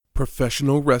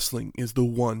Professional wrestling is the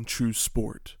one true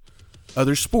sport.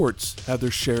 Other sports have their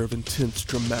share of intense,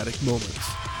 dramatic moments,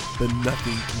 but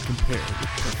nothing can compare with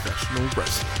professional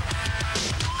wrestling.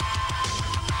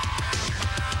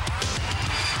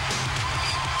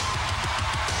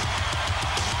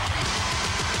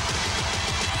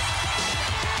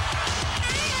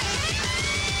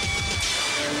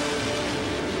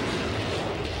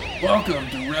 Welcome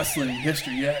to Wrestling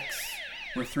History X,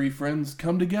 where three friends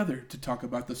come together to talk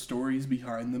about the stories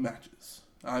behind the matches.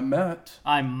 I'm Matt.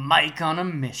 I'm Mike on a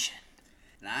mission.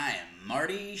 And I am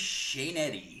Marty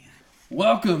Shanetti.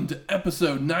 Welcome to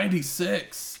episode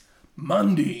 96,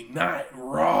 Monday Night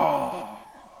Raw.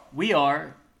 We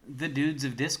are the Dudes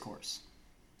of Discourse.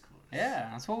 Yeah,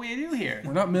 that's what we do here.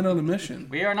 We're not men on a mission.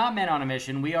 We are not men on a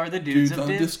mission. We are the Dudes of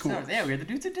Discourse. Yeah, we are the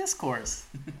Dudes of Discourse.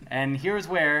 And here's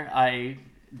where I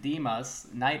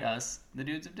knight us, the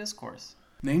Dudes of Discourse.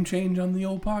 Name change on the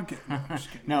old podcast. No, I'm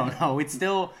just kidding. No, it's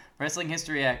still Wrestling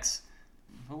History X.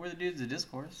 But we're the Dudes of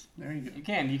Discourse. There you go.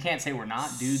 You can't say we're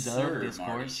not Dudes Sir of Discourse.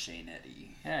 Marty Shanetti.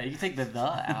 Yeah, you can take the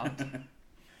out.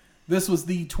 This was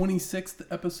the 26th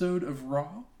episode of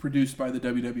Raw, produced by the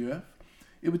WWF.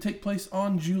 It would take place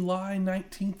on July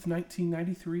 19th,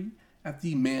 1993, at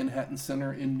the Manhattan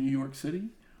Center in New York City,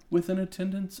 with an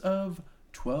attendance of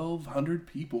 1,200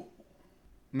 people.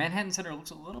 Manhattan Center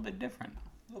looks a little bit different.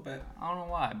 A little bit. I don't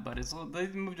know why, but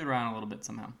they've moved it around a little bit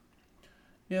somehow.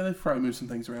 Yeah, they've probably moved some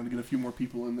things around to get a few more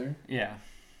people in there. Yeah.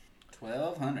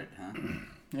 1,200, huh?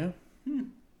 Yeah.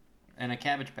 And a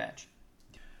Cabbage Patch.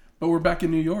 But we're back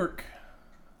in New York,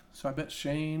 so I bet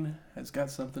Shane has got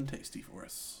something tasty for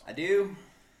us. I do.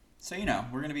 So,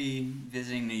 we're going to be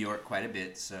visiting New York quite a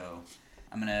bit, so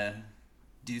I'm going to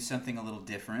do something a little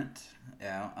different.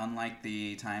 Unlike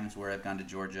the times where I've gone to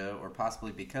Georgia, or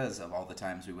possibly because of all the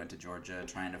times we went to Georgia,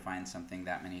 trying to find something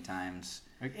that many times.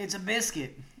 It's a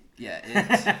biscuit.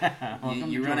 Yeah,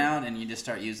 you run out and you just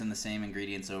start using the same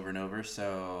ingredients over and over.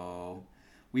 So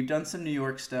we've done some New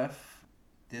York stuff.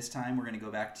 This time we're going to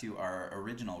go back to our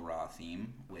original Raw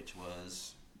theme, which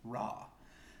was Raw.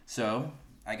 So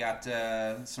I got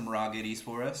some Raw goodies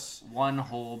for us. One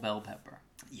whole bell pepper.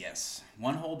 Yes,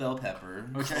 one whole bell pepper.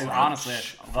 Which is honestly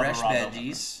fresh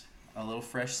veggies, a little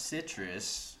fresh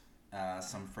citrus,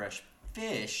 some fresh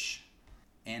fish,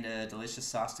 and a delicious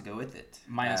sauce to go with it.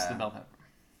 Minus the bell pepper.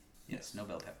 Yes, no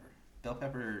bell pepper. Bell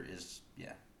pepper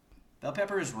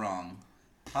is wrong.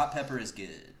 Hot pepper is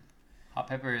good. Hot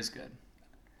pepper is good.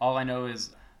 All I know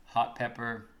is hot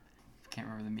pepper. Can't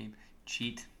remember the meme.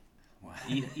 Cheat. Wow.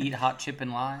 Eat hot chip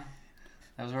and lie.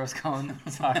 That was where I was going.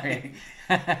 Sorry.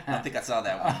 I don't think I saw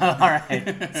that one. All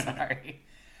right. Sorry.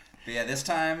 But yeah, this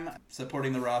time,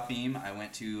 supporting the Raw theme, I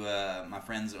went to my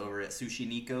friends over at Sushi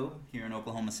Nico here in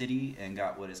Oklahoma City and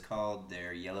got what is called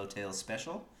their Yellowtail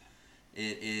Special.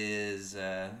 It is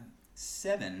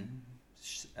 7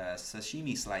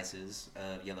 sashimi slices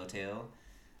of yellowtail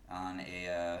on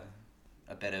a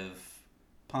bed of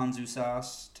ponzu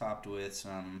sauce topped with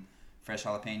some fresh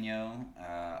jalapeno,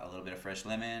 a little bit of fresh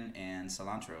lemon, and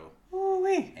cilantro.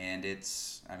 Ooh-wee. And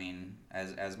it's,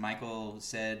 as Michael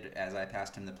said, as I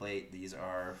passed him the plate, these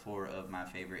are 4 of my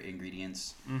favorite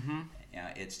ingredients. Mm-hmm.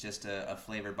 Yeah, it's just a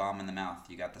flavor bomb in the mouth.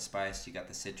 You got the spice, you got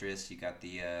the citrus, you got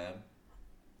the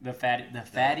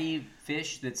fatty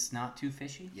fish that's not too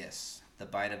fishy. Yes, the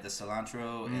bite of the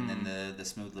cilantro, and then the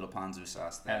smooth little ponzu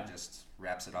sauce that just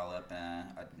wraps it all up in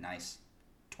a nice,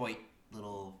 toit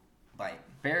little bite.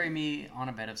 Bury me on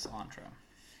a bed of cilantro.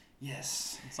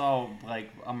 Yes. It's all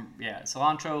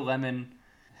cilantro, lemon,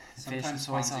 Sometimes fish, and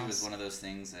soy ponzu sauce. is one of those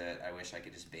things that I wish I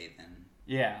could just bathe in.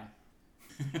 Yeah.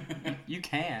 You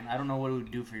can. I don't know what it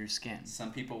would do for your skin.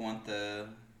 Some people want the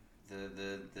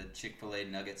Chick-fil-A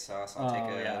nugget sauce. I'll take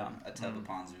a tub of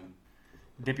ponzu.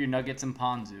 Dip your nuggets in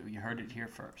ponzu. You heard it here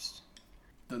first.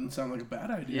 Doesn't sound like a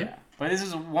bad idea. Yeah. But this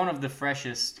is one of the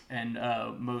freshest and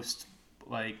most,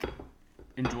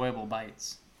 enjoyable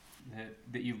bites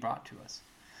that you've brought to us.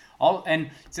 And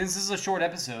since this is a short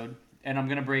episode, and I'm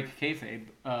going to break kayfabe,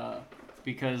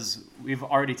 because we've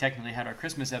already technically had our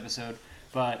Christmas episode,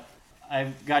 but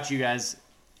I've got you guys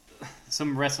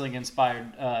some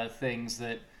wrestling-inspired things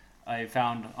that I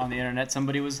found on the internet.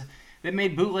 Somebody that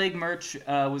made bootleg merch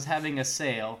was having a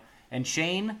sale, and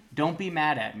Shane, don't be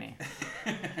mad at me.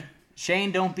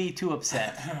 Shane, don't be too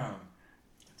upset.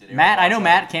 Matt, I know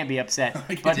Matt can't be upset.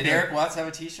 But did Eric Watts have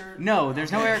a T-shirt? No,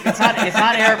 there's no Eric. It's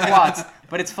not Eric Watts,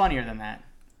 but it's funnier than that.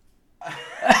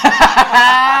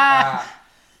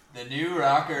 The New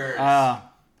Rockers.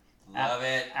 Love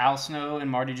it. Al Snow and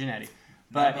Marty Jannetty.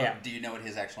 But yeah. Do you know what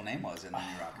his actual name was in the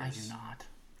New Rockers? I do not.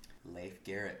 Leif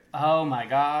Garrett. Oh my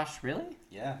gosh, really?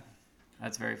 Yeah.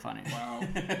 That's very funny. Wow.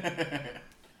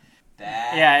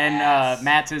 Yeah, and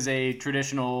Matt's is a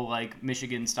traditional, like,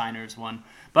 Michigan Steiner's one.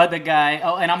 But the guy...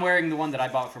 Oh, and I'm wearing the one that I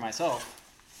bought for myself.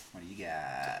 What do you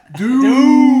got?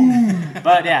 Doom!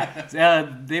 But,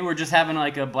 yeah, they were just having,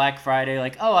 like, a Black Friday,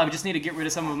 like, oh, I just need to get rid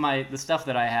of some of the stuff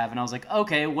that I have. And I was like,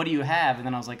 okay, what do you have? And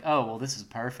then I was like, oh, well, this is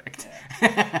perfect.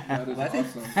 That is Well, I think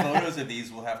awesome. photos of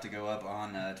these will have to go up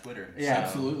on Twitter. Yeah,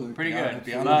 Absolutely. Pretty Be on- good.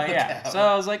 be on But, the yeah, lookout. so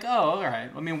I was like, oh, all right.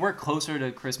 I mean, we're closer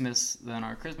to Christmas than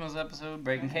our Christmas episode,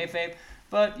 Breaking Kayfabe.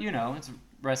 But, you know, it's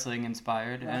wrestling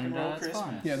inspired, Rock and and roll it's fun.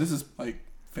 Christmas. Yeah, this is like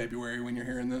February when you're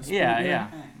hearing this. Yeah, But, yeah,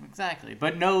 exactly.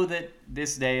 But know that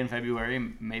this day in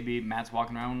February, maybe Matt's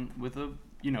walking around with a,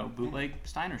 you know, bootleg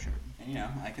Steiner shirt. And, you know,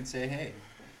 I can say, hey,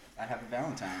 I have a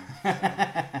Valentine.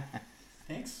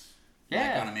 Thanks.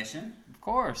 Yeah. Like on a mission. Of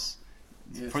course.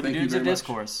 Yes, For the thank you dudes of very much.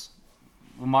 discourse.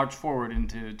 We'll march forward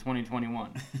into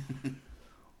 2021.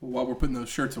 While we're putting those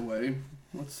shirts away,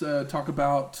 let's talk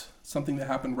about something that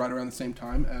happened right around the same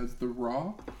time as The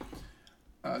Raw.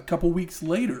 A couple weeks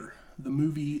later, the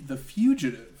movie The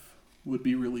Fugitive would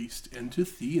be released into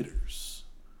theaters.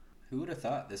 Who would have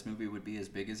thought this movie would be as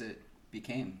big as it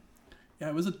became? Yeah,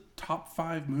 it was a top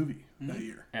 5 movie that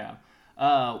year. Yeah.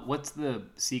 What's the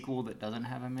sequel that doesn't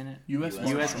have him in it? U.S. U.S.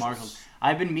 U.S. Marshals.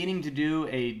 I've been meaning to do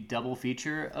a double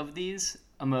feature of these.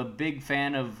 I'm a big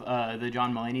fan of the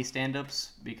John Mulaney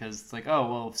stand-ups because it's like, oh,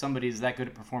 well, if somebody's that good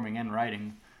at performing and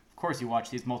writing, of course you watch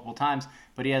these multiple times.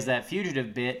 But he has that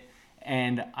Fugitive bit,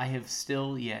 and I have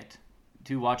still yet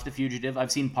to watch The Fugitive.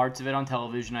 I've seen parts of it on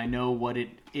television. I know what it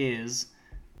is,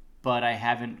 but I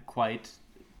haven't quite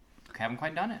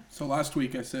done it. So last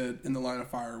week I said In the Line of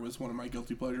Fire was one of my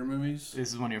guilty pleasure movies.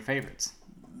 This is one of your favorites.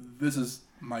 This is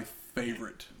my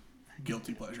favorite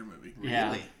guilty pleasure movie. Yeah.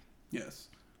 Really? Yes.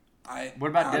 What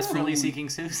about Desperately absolutely- Seeking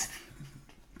Susan?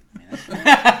 That's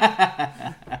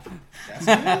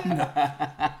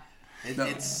good. No,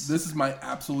 It's this is my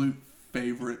absolute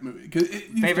favorite movie. 'Cause it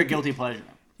used Favorite to- guilty pleasure.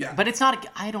 Yeah. But it's not.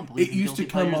 I don't believe It in used to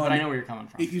guilty come pleasures, on- but I know where you're coming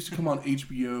from. It used to come on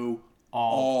HBO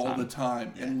All all the the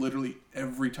time, and literally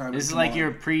every time. This it is came like on-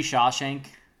 your pre-Shawshank.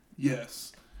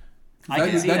 yes. 'Cause I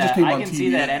can see that. just came I on can see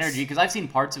that TBS. energy because I've seen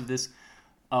parts of this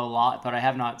a lot, but I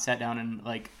have not sat down and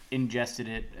like ingested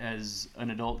it as an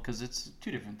adult because it's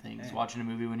two different things. Hey. Watching a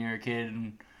movie when you're a kid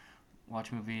and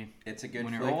watch a movie. it's a good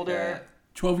When you're flick older- that-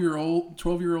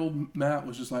 12-year-old Matt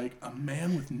was just like, a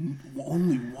man with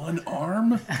only one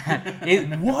arm.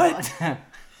 It- What?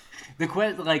 The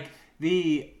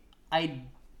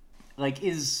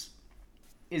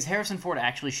is Harrison Ford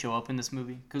actually show up in this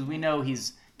movie? Because we know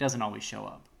doesn't always show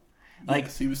up. Like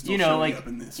Yes, he was still you know, showing like up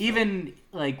in this film. even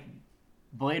like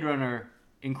Blade Runner,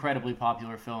 incredibly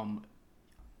popular film.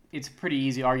 It's a pretty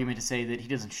easy argument to say that he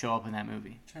doesn't show up in that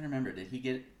movie. I'm trying to remember, did he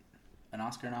get an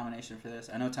Oscar nomination for this?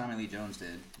 I know Tommy Lee Jones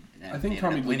did. and I think ended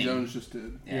Tommy up Lee winning. Jones just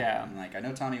did. Yeah. and, like I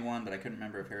know Tommy won, but I couldn't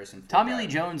remember if Harrison Ford Tommy got Lee it.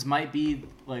 Jones might be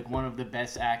like one of the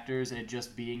best actors at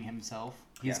just being himself.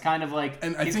 He's Yeah. kind of like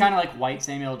And I he's think- kind of like white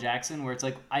Samuel Jackson, where it's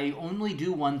like I only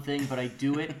do one thing, but I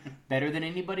do it better than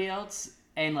anybody else.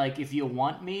 And like if you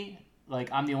want me,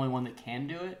 like I'm the only one that can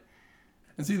do it.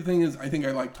 And see, the thing is, I think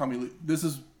I like Tommy Lee. This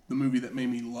is the movie that made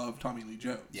me love Tommy Lee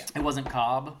Jones. Yeah. It wasn't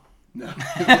Cobb. No.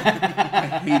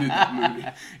 I hated that movie.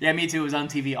 Yeah, me too. It was on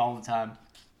TV all the time.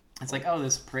 It's like, oh,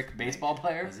 this prick baseball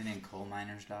player. Was it in Coal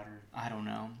Miner's Daughter? I don't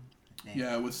know.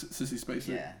 Yeah, with Sissy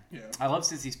Spacek. Yeah. I love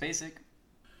Sissy Spacek.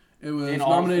 It was In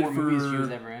all nominated 4 movies she was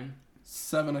for ever in.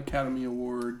 7 Academy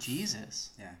Awards.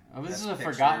 Jesus. Yeah. Oh, this Best is a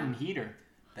Picture, forgotten heater.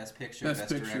 Best Picture, Best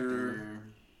Best, Picture. Director,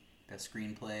 Best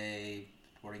Screenplay,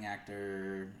 Supporting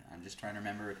Actor. I'm just trying to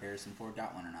remember if Harrison Ford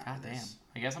got one or not. God for damn. this.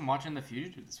 I guess I'm watching The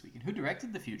Fugitive this weekend. Who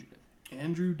directed The Fugitive?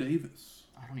 Andrew Davis.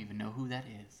 I don't even know who that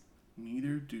is.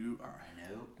 Neither do I. I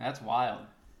know. That's wild.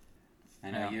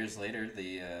 I know. Yeah. Years later,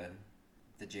 the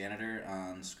janitor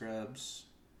on Scrubs,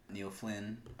 Neil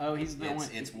Flynn. Oh, he's the It's-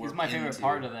 one. it's He's worked my favorite into-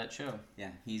 part of that show. Yeah,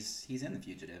 he's in The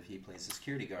Fugitive. He plays the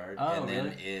security guard, Oh, and then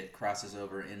really? it crosses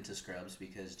over into Scrubs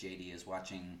because JD is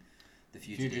watching The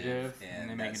Fugitive, Fugitive, and and,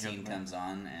 they make that a joke scene about it. comes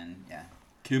on, and yeah,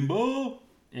 Kimbo.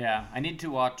 Yeah, I need to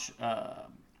watch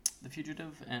The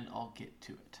Fugitive, and I'll get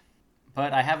to it.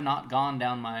 But I have not gone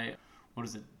down my, what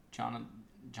is it,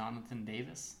 Jonathan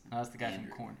Davis? No, that's the guy Andrew.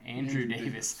 from Korn. Andrew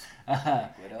Davis. else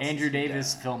Andrew has he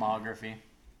Davis done? filmography.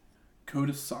 Code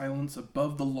of Silence,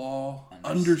 Above the Law, Under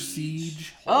Under Siege.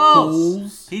 Siege, Oh!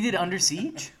 Holes. He did Under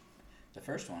Siege? The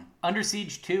first one, Under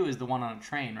Siege 2 is the one on a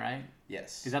train, right?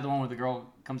 yes, Is that the one where the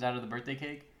girl comes out of the birthday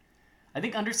cake? I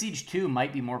think Under Siege 2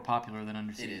 might be more popular than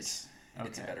Under Siege. it is.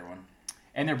 It's a Okay. better one.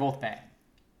 And they're both bad.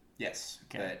 Yes,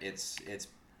 Okay. but it's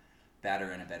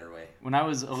badder in a better way. When I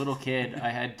was a little kid, I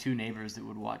had two neighbors that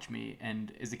would watch me,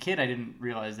 and as a kid, I didn't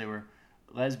realize they were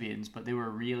lesbians, but they were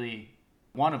really.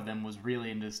 One of them was really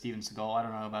into Steven Seagal. I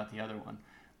don't know about the other one,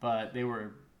 but they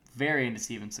were very into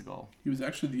Steven Seagal. He was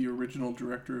actually the original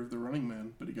director of The Running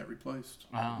Man, but he got replaced.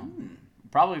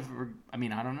 Probably for. I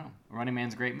mean, I don't know. Running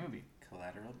Man's a great movie.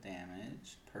 Collateral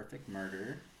Damage, Perfect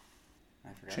Murder. I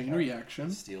forgot. Chain Reaction.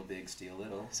 Steal Big, Steal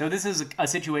Little. So this is a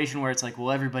situation where it's like,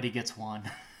 well, everybody gets one.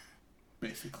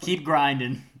 Basically. Keep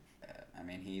grinding. I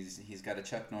mean, he's got a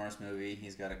Chuck Norris movie.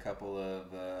 He's got a couple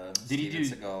of Did he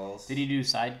Steven do- Seagals. Did he do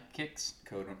Sidekicks?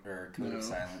 Code No. of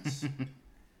Silence. You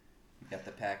got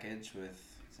The Package with,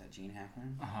 is that Gene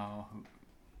Hackman? Oh,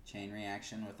 Chain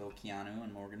Reaction with Keanu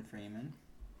and Morgan Freeman.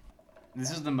 this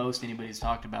is the most anybody's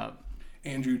talked about.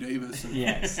 Andrew Davis. And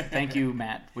Yes, thank you,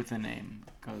 Matt, with the name,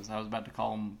 because I was about to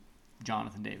call him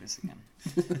Jonathan Davis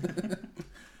again.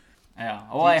 Yeah.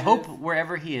 Well, I hope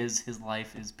wherever he is, his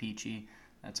life is peachy.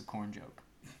 That's a corn joke.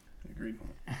 Agreed.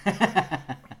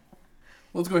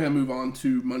 Let's go ahead and move on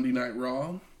to Monday Night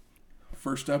Raw.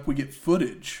 First up, we get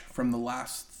footage from the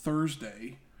last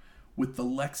Thursday with the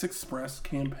Lex Express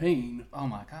campaign Oh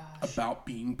my gosh. about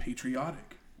being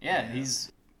patriotic. Yeah,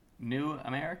 he's new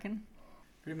American.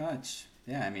 Pretty much.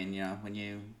 Yeah, I mean,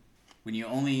 when you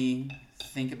only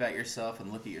think about yourself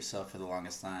and look at yourself for the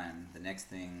longest time, the next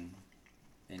thing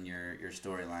in your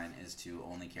storyline is to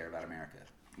only care about America.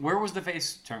 Where was the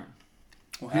face turn?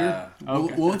 Well, here,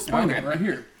 okay. we'll explain Okay. it right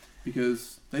here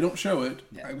because they don't show it.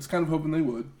 Yeah. I was kind of hoping they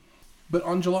would. But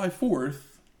on July 4th,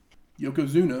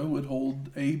 Yokozuna would hold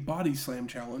a body slam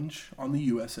challenge on the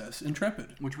USS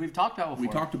Intrepid. Which we've talked about before. We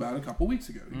talked about it a couple weeks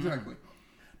ago. Exactly.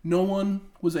 No one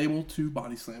was able to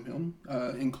body slam him,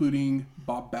 including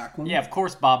Bob Backlund. Yeah, of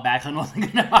course Bob Backlund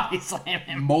wasn't going to body slam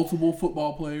him. Multiple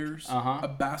football players. Uh-huh. A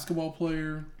basketball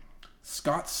player.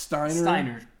 Scott Steiner.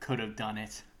 Steiner could have done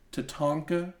it.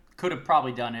 Tatanka. Could have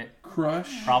probably done it.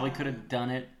 Crush. Probably could have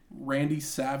done it. Randy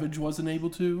Savage wasn't able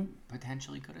to.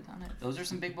 Potentially could have done it. Those are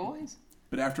some big boys.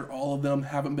 But after all of them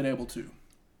haven't been able to,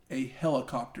 a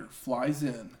helicopter flies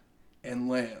in and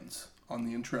lands on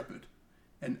the Intrepid.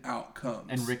 And out comes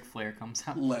And Ric Flair comes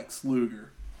out. Lex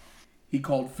Luger. He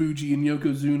called Fuji and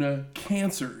Yokozuna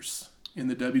cancers in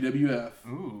the WWF,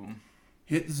 Ooh.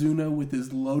 hit Zuna with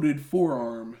his loaded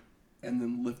forearm, and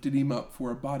then lifted him up for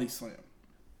a body slam.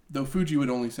 Though Fuji would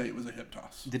only say it was a hip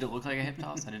toss. Did it look like a hip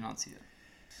toss? I did not see it.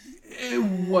 It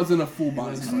wasn't a full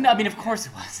body slam. No, I mean, of course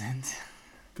it wasn't.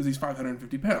 Because he's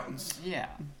 550 pounds. Yeah.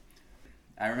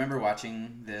 I remember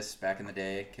watching this back in the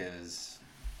day because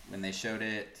when they showed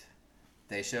it,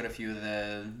 they showed a few of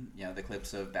the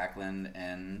clips of Backlund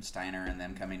and Steiner and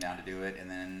them coming down to do it, and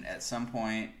then at some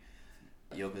point,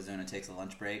 Yokozuna takes a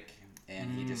lunch break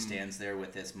and he just stands there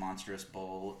with this monstrous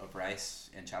bowl of rice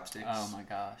and chopsticks. Oh my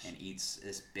gosh. And eats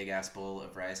this big ass bowl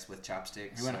of rice with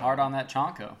chopsticks. He went hard on that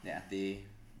chonko. Yeah,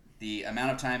 the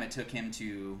amount of time it took him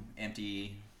to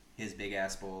empty his big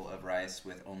ass bowl of rice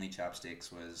with only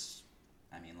chopsticks was,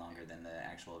 I mean, longer than the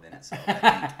actual event itself,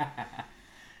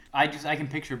 I think. I can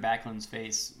picture Backlund's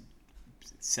face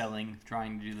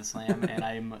trying to do the slam, and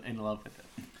I'm in love with it.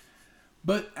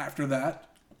 But after that,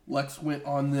 Lex went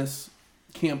on this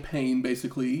campaign,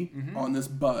 basically, on this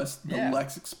bus, the Yeah.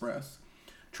 Lex Express,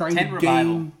 trying Tent to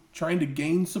revival.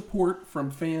 gain support from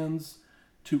fans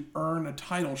to earn a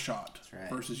title shot right.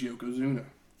 versus Yokozuna.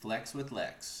 Flex with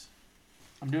Lex.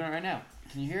 I'm doing it right now.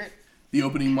 Can you hear it? The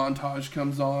opening montage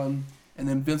comes on, and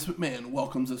then Vince McMahon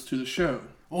welcomes us to the show.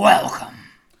 Welcome.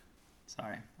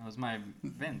 Sorry, that was my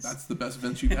Vince. That's the best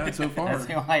Vince you've had so far. That's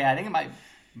the only, I think it might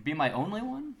be my only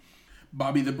one.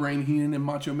 Bobby the Brain Heenan and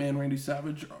Macho Man Randy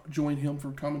Savage join him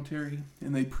for commentary,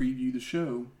 and they preview the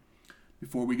show.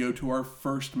 Before we go to our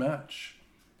first match,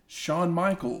 Shawn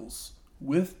Michaels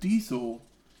with Diesel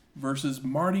versus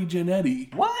Marty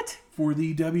Jannetty What? for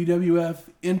the WWF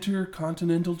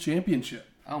Intercontinental Championship.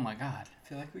 Oh my god. I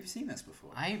feel like we've seen this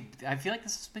before. I feel like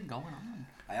this has been going on.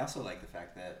 I also like the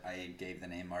fact that I gave the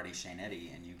name Marty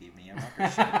Shanetti and you gave me a rocker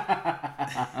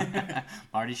shirt.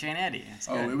 Marty Shanetti. It's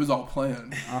Oh, good. it was all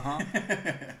planned. Uh-huh.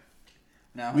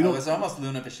 No, We it don't- was almost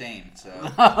Luna Vachane, so...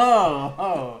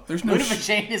 Oh. There's no Luna sh-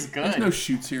 Vachane is good. There's no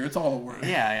shoots here. It's all a word.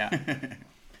 Yeah.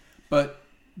 But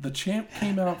the champ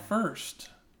came out first.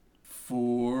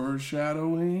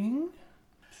 Foreshadowing.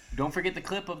 Don't forget the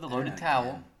clip of the loaded Yeah, towel.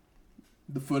 yeah.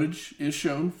 The footage is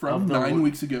shown from Of the 9 lo-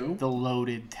 weeks ago The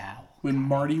loaded towel. when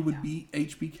Marty would beat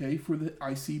HBK for the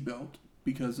IC belt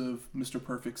because of Mr.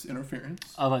 Perfect's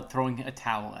interference. Of throwing a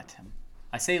towel at him.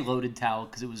 I say loaded towel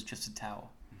because it was just a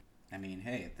towel. I mean,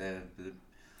 hey,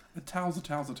 A towel's a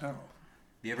towel's a towel.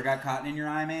 you ever got cotton in your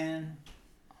eye, man?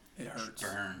 It hurts.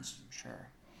 Burns. Sure.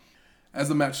 As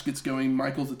the match gets going,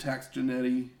 Michaels attacks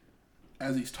Jannetty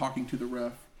as he's talking to the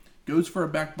ref. Goes for a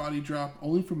back body drop,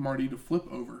 only for Marty to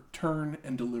flip over, turn,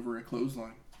 and deliver a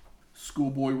clothesline.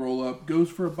 Schoolboy roll up, goes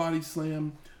for a body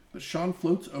slam, but Shawn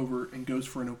floats over and goes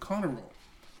for an O'Connor roll,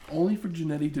 only for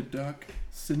Jannetty to duck,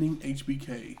 sending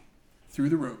HBK through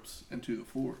the ropes and to the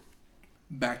floor.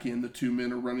 Back in, the two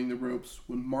men are running the ropes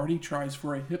when Marty tries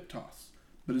for a hip toss,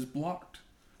 but is blocked.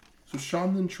 So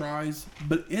Shawn then tries,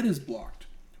 but it is blocked,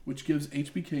 which gives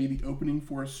HBK the opening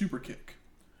for a super kick,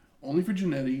 only for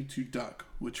Jannetty to duck,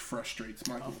 which frustrates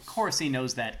Michaels. Of course he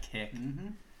knows that kick.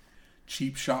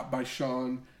 Cheap shot by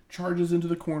Shawn, charges into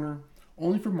the corner,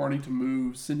 only for Marty to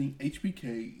move, sending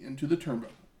HBK into the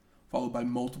turnbuckle, followed by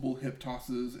multiple hip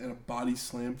tosses and a body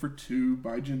slam for 2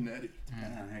 by Jannetty.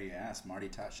 Depending on how you ask, Marty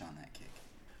taught Shawn that kick.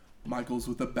 Michaels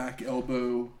with a back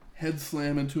elbow, head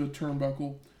slam into a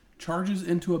turnbuckle, charges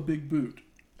into a big boot,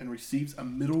 and receives a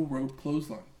middle rope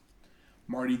clothesline.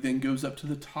 Marty then goes up to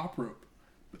the top rope,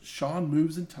 but Shawn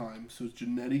moves in time, so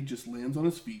Jannetty just lands on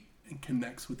his feet and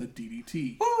connects with a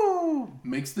DDT. Woo!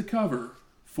 Makes the cover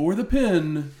for the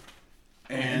pin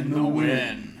and the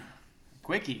win.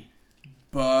 Quickie.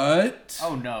 But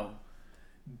Oh no.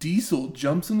 Diesel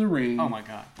jumps in the ring Oh my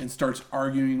god. and starts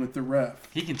arguing with the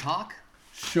ref, He can talk?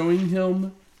 showing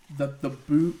him that the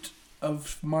boot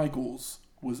of Michaels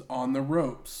was on the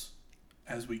ropes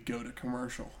as we go to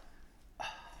commercial.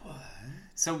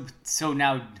 So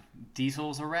now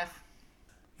Diesel's a ref?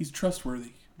 He's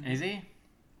trustworthy. Is he?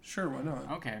 Sure, why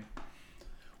not? Okay.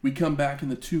 We come back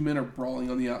and the two men are brawling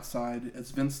on the outside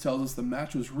as Vince tells us the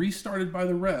match was restarted by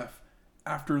the ref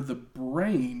after the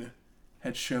Brain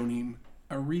had shown him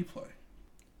a replay.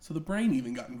 So the Brain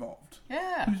even got involved.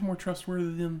 Yeah. Who's more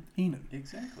trustworthy than Heenan?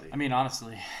 Exactly. I mean,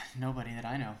 honestly, nobody that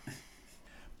I know.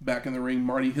 Back in the ring,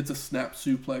 Marty hits a snap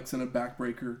suplex and a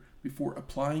backbreaker before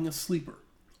applying a sleeper,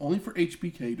 only for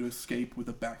HBK to escape with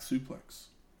a back suplex.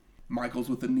 Michaels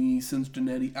with a knee sends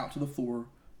Jannetty out to the floor,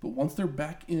 but once they're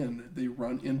back in, they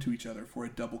run into each other for a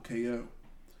double KO,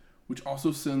 which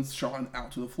also sends Shawn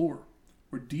out to the floor,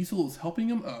 where Diesel is helping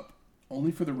him up,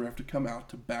 only for the ref to come out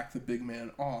to back the big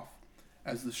man off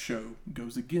as the show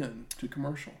goes again to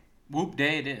commercial. Whoop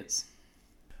day it is.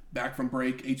 Back from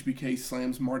break, HBK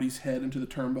slams Marty's head into the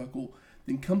turnbuckle,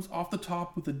 then comes off the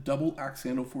top with a double axe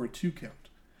handle for a 2 count,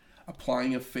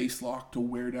 applying a face lock to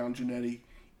wear down Jannetty,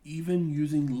 even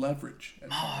using leverage at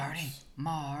times.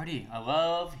 Marty. I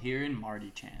love hearing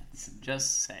Marty chants.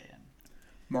 Just saying.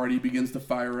 Marty begins to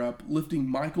fire up, lifting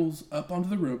Michaels up onto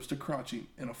the ropes to crotch him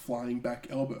in a flying back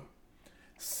elbow,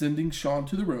 sending Shawn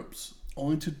to the ropes,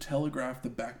 only to telegraph the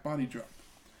back body drop.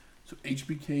 So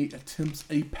HBK attempts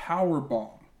a power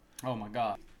bomb, Oh my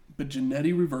god. but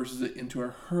Jannetty reverses it into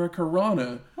a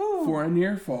hurricanrana for a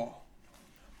near fall.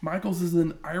 Michaels is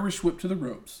then Irish whipped to the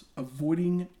ropes,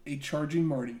 avoiding a charging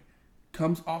Marty,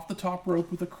 comes off the top rope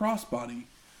with a crossbody,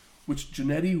 which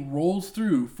Jannetty rolls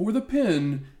through for the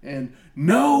pin, and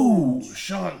no!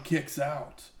 Shawn kicks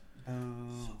out. So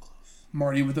close.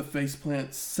 Marty with a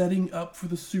faceplant setting up for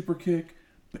the super kick,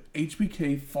 but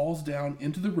HBK falls down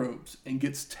into the ropes and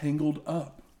gets tangled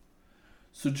up.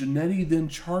 So Jannetty then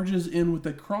charges in with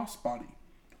a crossbody,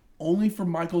 only for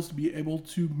Michaels to be able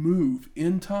to move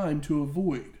in time to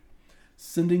avoid,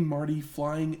 sending Marty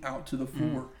flying out to the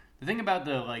floor. The thing about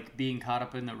the being caught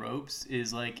up in the ropes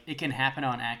is it can happen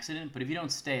on accident, but if you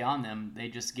don't stay on them, they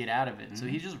just get out of it. So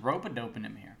he's just rope-a-doping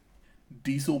him here.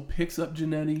 Diesel picks up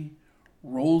Jannetty,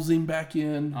 rolls him back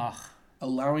in, Ugh.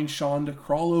 allowing Shawn to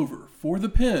crawl over for the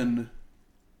pin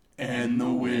and the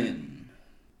win.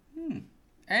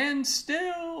 And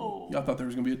still. Y'all thought there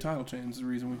was going to be a title change. The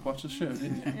reason we watched the show,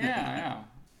 didn't you? Yeah.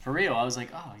 For real. I was like,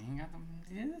 oh, you got them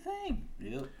to do the thing.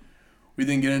 Yep. We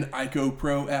then get an Ico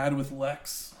Pro ad with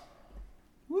Lex.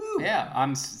 Woo! Yeah,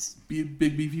 I'm. Big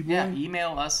beefy boy. Yeah,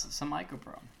 email us some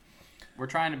MicroPro. We're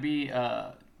trying to be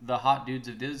the hot dudes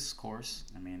of discourse,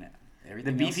 I mean, the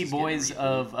everything. beefy else is getting a boys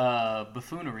reboot. of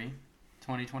buffoonery,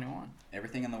 2021.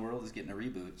 Everything in the world is getting a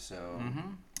reboot. So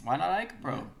Why not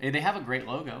MicroPro? They have a great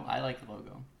logo. I like the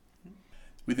logo.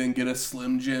 We then get a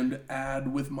Slim Jim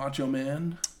ad with Macho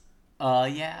Man.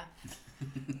 Yeah.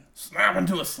 Snap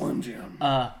into a Slim Jim.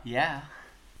 Yeah.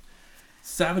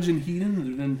 Savage and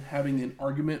Heenan are then having an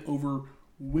argument over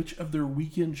which of their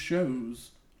weekend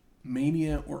shows,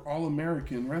 Mania or All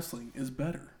American Wrestling, is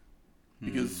better.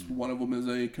 Because one of them is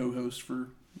a co-host for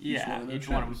each one of their each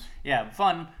shows. one of them. Yeah,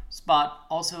 fun spot.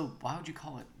 Also, why would you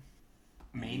call it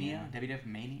Mania? WWF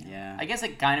Mania? Yeah. I guess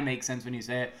it kind of makes sense when you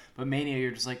say it, but Mania,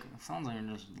 you're just like, it sounds like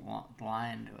you're just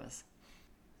lying to us.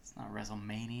 It's not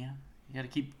WrestleMania. You got to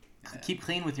keep Keep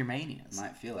clean with your manias.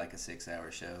 Might feel like a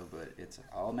 6-hour show, but it's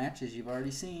all matches you've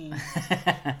already seen.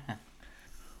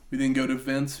 We then go to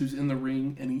Vince, who's in the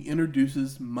ring, and he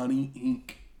introduces Money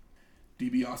Inc.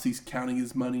 DiBiase's counting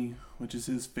his money, which is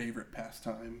his favorite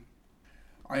pastime.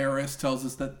 IRS tells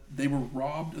us that they were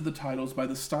robbed of the titles by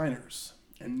the Steiners,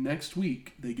 and next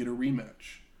week they get a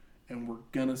rematch, and we're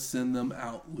gonna send them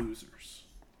out losers.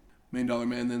 $1 Million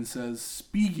Man then says,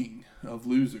 speaking of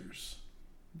losers,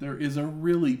 there is a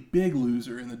really big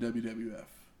loser in the WWF,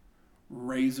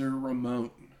 Razor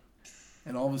Ramon.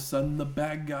 And all of a sudden, the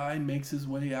bad guy makes his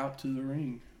way out to the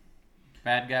ring.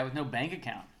 Bad guy with no bank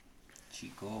account.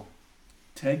 Chico.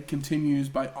 Ted continues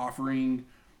by offering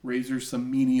Razor some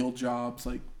menial jobs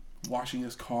like washing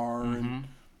his car and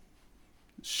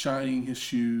shining his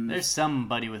shoes. There's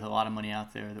somebody with a lot of money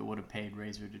out there that would have paid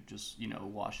Razor to just,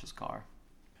 wash his car.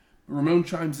 Ramon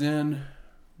chimes in,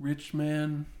 rich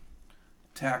man,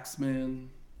 tax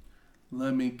man,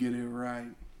 let me get it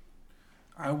right.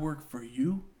 I work for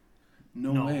you?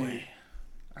 No way.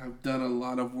 I've done a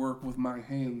lot of work with my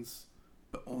hands,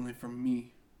 but only for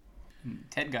me.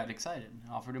 Ted got excited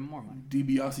and offered him more money.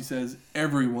 DiBiase says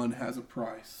everyone has a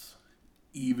price,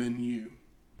 even you.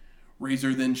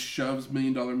 Razor then shoves $1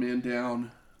 Million Man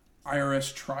down.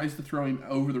 IRS tries to throw him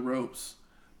over the ropes,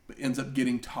 but ends up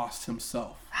getting tossed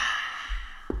himself.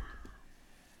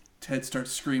 Ted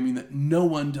starts screaming that no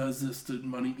one does this to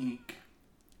Money Inc.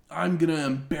 I'm going to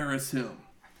embarrass him.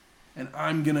 And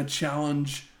I'm going to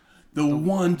challenge the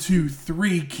 1, 2,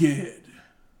 3 kid.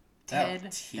 Ted,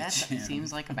 that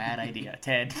seems like a bad idea.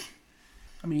 Ted.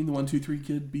 I mean, the 1, 2, 3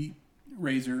 kid beat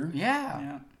Razor.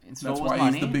 Yeah. And so That's was why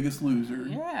Money. he's the biggest loser.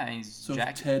 Yeah, he's So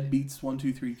Jack. if Ted beats 1,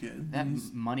 2, 3 kid, That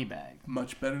he's money bag.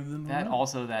 much better than That Ramon.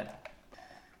 also that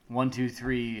 1, 2,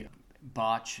 3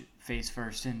 botch face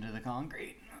first into the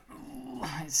concrete. Ooh,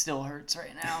 it still hurts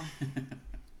right now.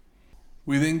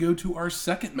 We then go to our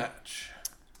second match.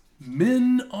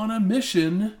 Men on a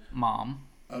Mission Mom.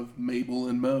 of Mabel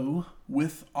and Mo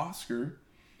with Oscar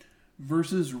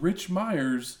versus Rich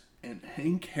Myers and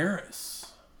Hank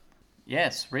Harris.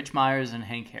 Yes, Rich Myers and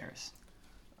Hank Harris.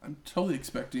 I'm totally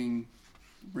expecting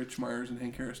Rich Myers and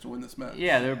Hank Harris to win this match.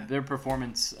 Yeah, their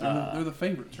performance They're the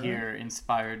favorites, right? here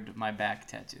inspired my back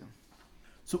tattoo.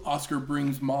 So Oscar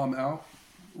brings Mom out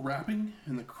rapping,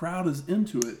 and the crowd is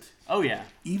into it, Oh, yeah.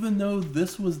 even though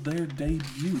this was their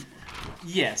debut.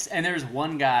 Yes, and there's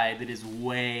one guy that is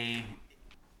way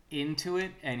into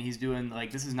it, and he's doing,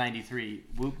 this is 93.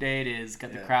 Whoop Day it is.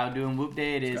 Got the crowd doing Whoop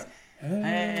Day it is.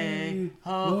 Hey,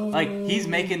 ho. whoa. He's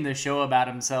making the show about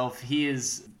himself. He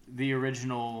is the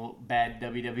original bad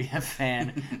WWF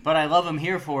fan, but I love him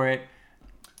here for it.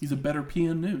 He's a better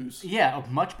PN News. Yeah,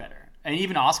 much better. And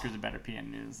even Oscar's a better PN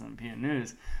News than PN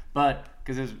News. But,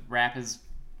 because his rap is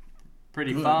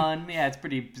pretty Good. fun. Yeah,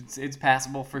 it's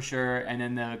passable for sure. And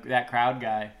then that crowd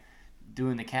guy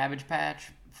doing the Cabbage Patch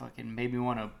fucking made me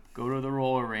want to go to the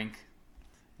roller rink.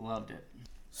 Loved it.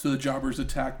 So the jobbers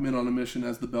attack Men on a Mission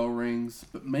as the bell rings,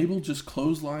 but Mabel just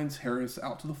clotheslines Harris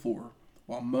out to the floor,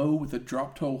 while Mo with a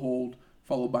drop toe hold,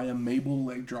 followed by a Mabel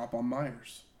leg drop on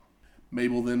Myers.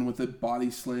 Mabel then with a body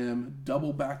slam,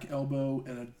 double back elbow,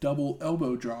 and a double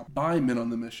elbow drop by Men on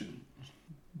the Mission.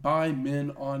 By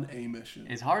Men on a Mission.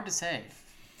 It's hard to say.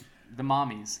 The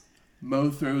mommies. Mo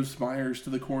throws Myers to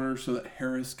the corner so that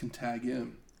Harris can tag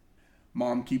in.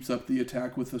 Mom keeps up the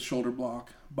attack with a shoulder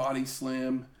block, body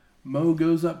slam. Mo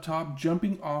goes up top,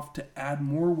 jumping off to add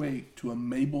more weight to a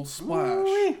Mabel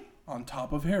splash on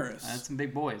top of Harris. That's some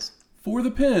big boys. For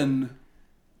the pin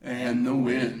and the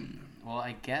win. Well,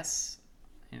 I guess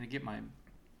I need to get my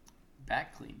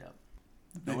back cleaned up.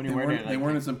 They Nobody wear it like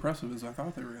weren't that. as impressive as I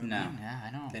thought they were going to No. Yeah,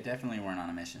 I know. They definitely weren't on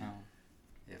a mission. No.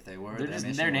 If they were, They're their just,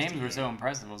 mission their was names to were get- so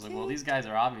impressive. I was like, well, these guys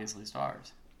are obviously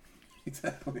stars. be.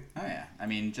 Exactly. Oh yeah, I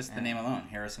mean, just the name alone,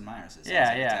 Harris and Myers. It sounds Yeah,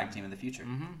 like yeah. a tag team of the future.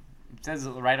 Mm-hmm. It says it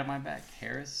right on my back.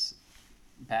 Harris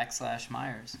 /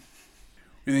 Myers.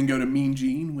 We then go to Mean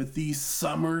Gene with the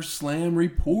Summer Slam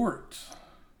report.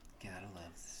 Gotta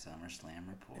love the SummerSlam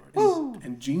report.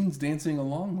 And Gene's dancing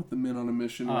along with the Men on a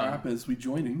Mission rap as we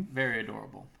join him. Very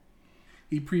adorable.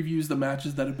 He previews the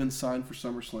matches that have been signed for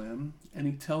SummerSlam, and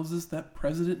he tells us that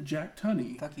President Jack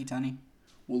Tunney Fuck you, Tony.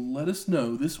 will let us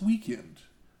know this weekend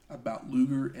about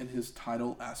Luger and his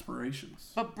title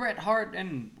aspirations. But Bret Hart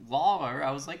and Lawler,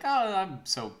 I was like, oh, I'm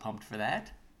so pumped for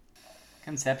that.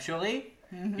 Conceptually,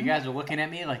 you guys are looking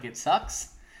at me like it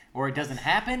sucks or it doesn't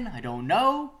happen. I don't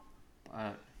know,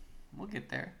 but we'll get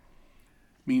there.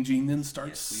 Mean Gene then starts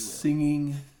Yes, we will.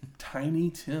 singing Tiny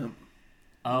Tim.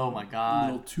 Oh my God.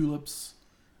 Little tulips.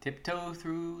 Tiptoe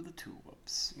through the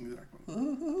tulips. Exactly.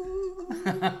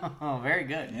 Oh, very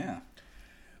good. Yeah.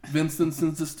 Vince then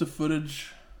sends us to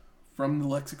footage from the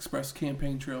Lex Express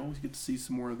campaign trail. We get to see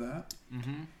some more of that.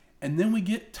 Mm-hmm. And then we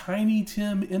get Tiny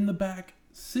Tim in the back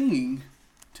singing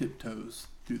Tiptoes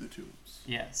Through the Tulips.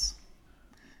 Yes.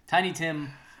 Tiny Tim,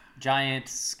 giant,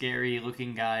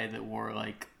 scary-looking guy that wore,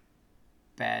 like,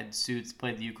 bad suits,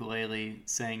 played the ukulele,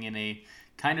 sang in a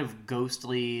kind of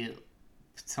ghostly,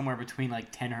 somewhere between,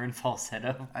 like, tenor and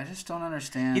falsetto. I just don't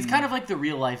understand. He's kind of like the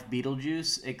real-life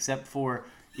Beetlejuice, except for...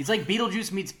 He's like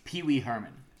Beetlejuice meets Pee Wee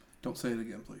Herman. Don't say it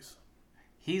again, please.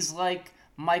 He's like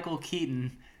Michael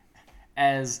Keaton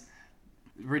as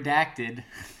Redacted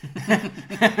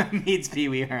meets Pee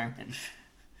Wee Herman.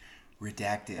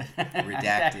 Redacted.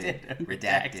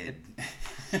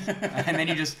 And then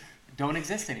you just don't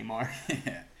exist anymore.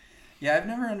 Yeah, I've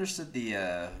never understood the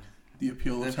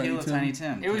appeal of Tiny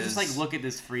Tim. It was just like, look at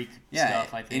this freak yeah,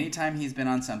 stuff, I think. Anytime he's been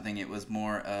on something, it was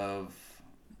more of,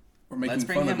 let's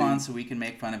bring fun him of on so we can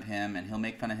make fun of him, and he'll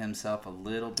make fun of himself a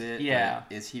little bit. Yeah.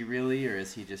 But is he really, or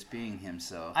is he just being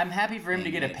himself? I'm happy for him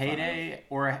to being get a made fun of? payday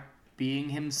or being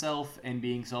himself and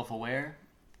being self-aware,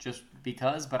 just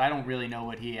because, but I don't really know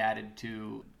what he added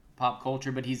to pop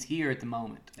culture, but he's here at the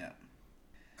moment. Yeah.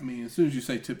 I mean, as soon as you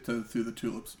say Tiptoe Through the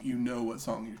Tulips, you know what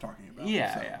song you're talking about.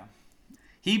 Yeah, so. yeah.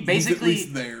 He basically... He's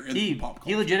at least there in pop culture.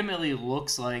 He legitimately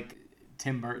looks like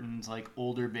Tim Burton's, like,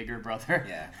 older, bigger brother.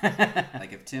 Yeah.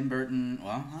 Like if Tim Burton...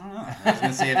 Well, I don't know. I was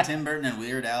going to say if Tim Burton and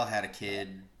Weird Al had a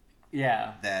kid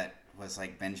Yeah. that was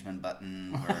like Benjamin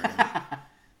Button,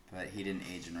 but he didn't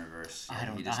age in reverse. I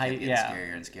don't He just know. kept getting Yeah.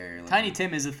 scarier and scarier. looking. Tiny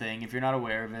Tim is a thing. If you're not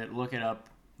aware of it, look it up.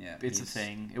 Yeah, It's a he's-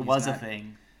 thing. It he's was a not-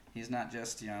 thing. He's not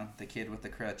just, the kid with the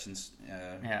crutch and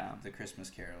Yeah. the Christmas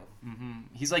Carol. Hmm.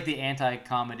 He's like the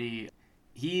anti-comedy.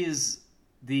 He is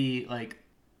the, like,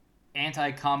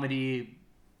 anti-comedy.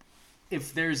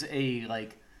 If there's a,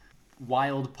 like,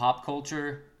 wild pop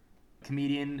culture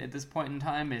comedian at this point in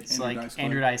time, it's Andrew like Dice Clay.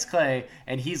 Andrew Dice Clay,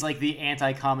 and he's like the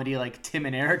anti-comedy, like, Tim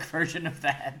and Eric version of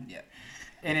that. Yeah.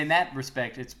 And in that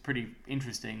respect, it's pretty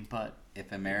interesting, but...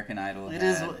 If American Idol It had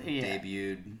is- yeah.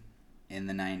 debuted in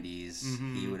the 90s,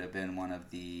 he would have been one of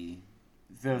the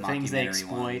things they mockumentary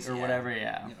exploit ones, or yeah. whatever,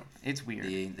 yeah. Yeah. It's weird.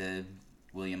 the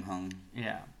William Hung.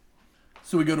 Yeah.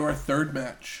 So we go to our third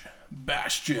match.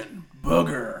 Bastion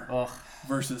Booger Ugh.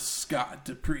 versus Scott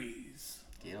Dupreez.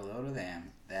 Get a load of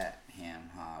that ham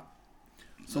hock.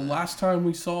 So last time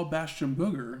we saw Bastion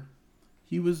Booger,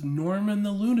 he was Norman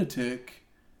the Lunatic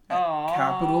at Aw.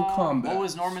 Capital Combat. What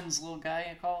was Norman's little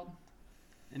guy called?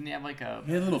 Didn't he have like a...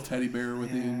 He had a little teddy bear with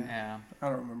him. Yeah. I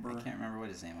don't remember. I can't remember what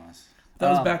his name was.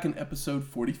 That was back in episode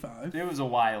 45. It was a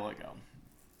while ago.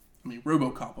 I mean,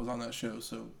 RoboCop was on that show,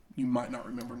 so you might not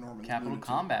remember Norman the Capital Lunatic.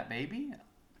 Combat, baby.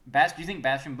 Do you think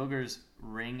Bastion Booger's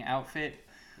ring outfit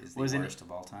Is the was worst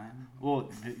of all time. Well,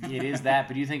 it is that,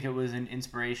 but do you think it was an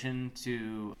inspiration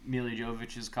to Mila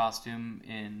Jovovich's costume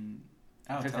in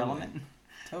Fifth Element?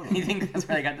 Totally. You think that's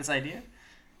where they got this idea?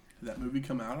 Did that movie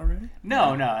come out already?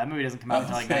 No, that movie doesn't come out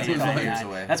until like Okay. 1999. Years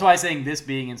away. That's why I'm saying this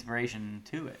being inspiration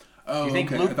to it. Oh, You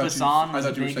think okay. Luc I thought Besson I was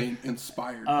thought a you were big- saying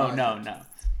inspired. Oh, by no, it. no.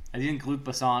 I think Luc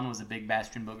Besson was a big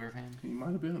Bastion Booger fan. He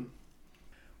might have been.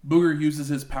 Booger uses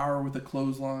his power with a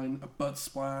clothesline, a butt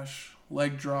splash,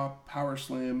 leg drop, power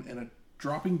slam, and a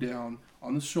dropping down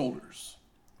on the shoulders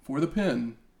for the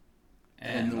pin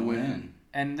and the win.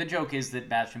 And the joke is that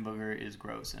Bastion Booger is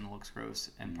gross and looks gross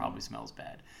and probably smells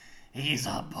bad. He's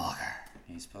a booger.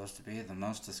 He's supposed to be the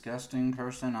most disgusting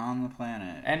person on the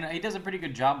planet. And he does a pretty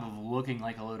good job of looking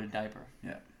like a loaded diaper.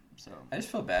 Yeah. So I just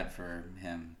feel bad for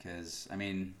him because, I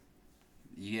mean,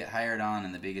 you get hired on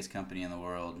in the biggest company in the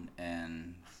world,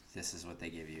 and this is what they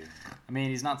give you. I mean,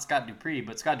 he's not Scott Dupree,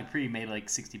 but Scott Dupree made like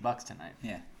 $60 tonight.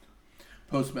 Yeah.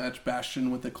 Post-match,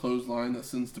 Bastion with a clothesline that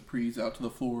sends Dupreez out to the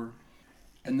floor.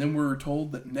 And then we're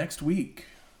told that next week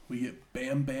we get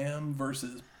Bam Bam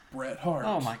versus Bret Hart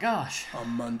Oh my gosh. on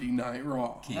Monday Night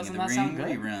Raw. King Doesn't of that the sound Ring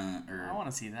good? rerun or I want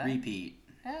to see that. repeat.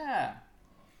 Yeah.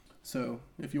 So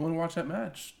if you want to watch that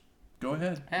match, go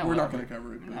ahead. Yeah, We're not whatever. going to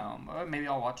cover it. but- No, maybe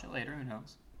I'll watch it later. Who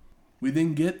knows? We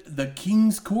then get the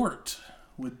King's Court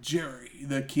with Jerry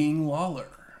the King Lawler,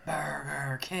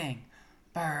 Burger King.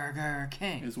 Burger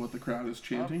King. is what the crowd is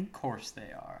chanting. Of course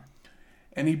they are.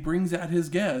 And he brings out his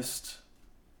guest,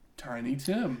 Tiny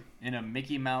Tim. In a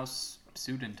Mickey Mouse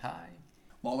suit and tie.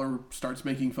 Lawler starts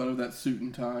making fun of that suit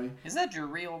and tie Is that your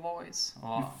real voice?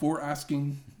 Oh, before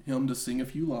asking him to sing a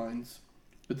few lines.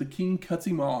 But the King cuts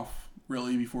him off,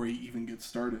 really, before he even gets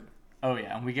started. oh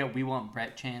yeah, and we want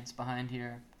Brett Chance behind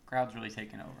here. Crowd's really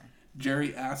taking over.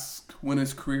 Jerry asks when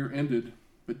his career ended,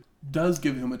 but does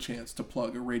give him a chance to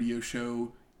plug a radio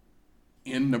show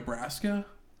in Nebraska.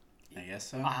 I guess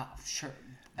so. Sure.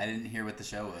 I didn't hear what the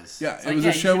show was. Yeah, It's it like, was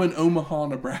yeah, a you show should- in Omaha,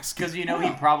 Nebraska. Because he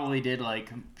probably did like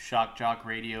Shock Jock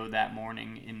Radio that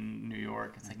morning in New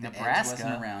York. It's like The Edge Nebraska.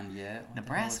 wasn't around yet. What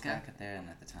the hell was Nebraska? back at there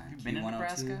at the time. You've been in Q102?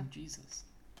 Nebraska? Jesus.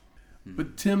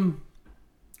 But Tim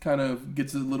kind of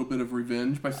gets a little bit of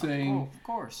revenge by saying, Oh, of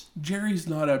course. Jerry's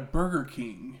not a Burger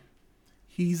King.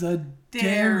 He's a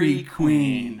Dairy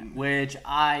Queen. Which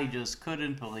I just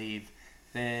couldn't believe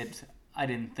that I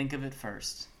didn't think of it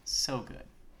first. So good.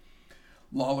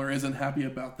 Lawler isn't happy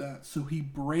about that, so he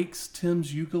breaks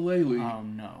Tim's ukulele, Oh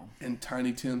no. and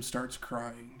Tiny Tim starts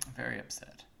crying. Very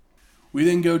upset. We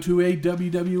then go to a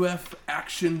WWF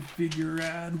action figure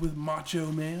ad with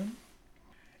Macho Man,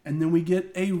 and then we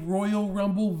get a Royal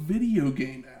Rumble video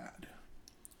game ad,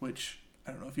 which,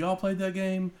 I don't know if y'all played that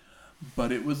game,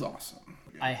 but it was awesome.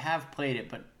 I have played it,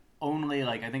 but only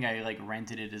I think I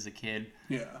rented it as a kid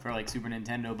Yeah. for Super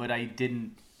Nintendo, but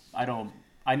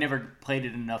I never played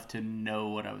it enough to know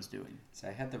what I was doing. So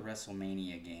I had the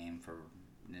WrestleMania game for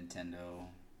Nintendo. I'm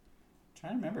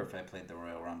trying to remember if I played the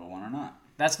Royal Rumble one or not.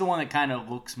 That's the one that kind of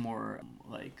looks more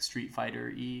like Street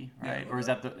Fighter-y, right? Yeah, Or is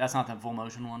that's not the full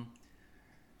motion one?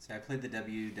 So I played the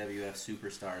WWF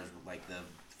Superstars, like the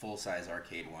full-size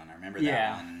arcade one. I remember Yeah.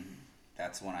 that one.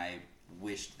 That's one I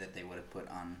wished that they would have put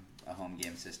on a home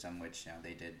game system, which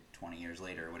they did 20 years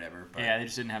later or whatever. But Yeah, they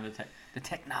just didn't have the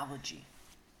technology.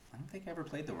 I don't think I ever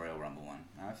played the Royal Rumble one.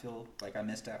 Now I feel like I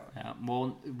missed out. Yeah,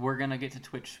 well, we're gonna get to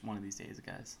Twitch one of these days,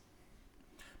 guys.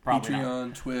 Probably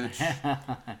not. Patreon, Twitch.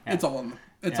 It's all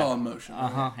in motion. Uh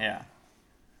huh. Yeah.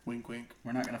 Wink, wink.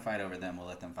 We're not going to fight over them. We'll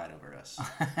let them fight over us.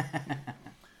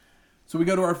 So we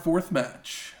go to our fourth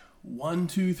match. 1,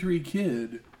 2, 3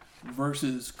 Kid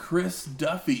versus Chris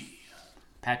Duffy.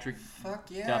 Patrick Fuck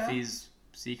yeah. Duffy's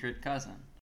secret cousin.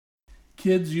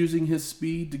 Kid's using his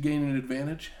speed to gain an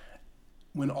advantage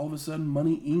when all of a sudden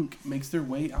Money Inc. makes their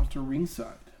way out to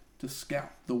ringside to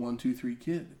scout the 1, 2, 3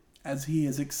 Kid, as he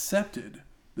has accepted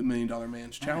the $1 Million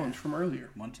Man's challenge from earlier.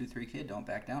 1, 2, 3 Kid, don't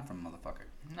back down from motherfucker.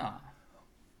 Nah,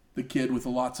 The Kid with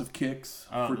lots of kicks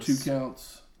Oh, for this- 2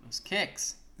 counts. those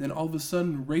kicks. Then all of a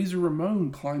sudden, Razor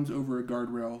Ramon climbs over a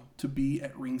guardrail to be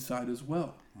at ringside as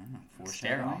well,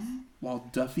 Stare off. while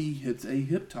Duffy hits a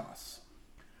hip toss.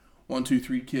 1, 2,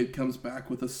 3 Kid comes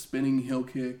back with a spinning heel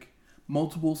kick,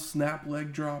 multiple snap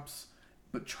leg drops,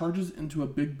 but charges into a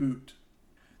big boot.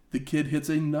 The Kid hits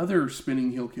another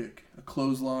spinning heel kick, a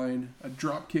clothesline, a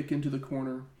drop kick into the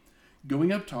corner,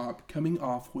 going up top, coming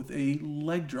off with a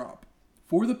leg drop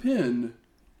for the pin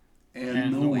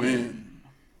and the win.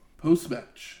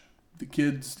 Post-match, the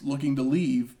Kid's looking to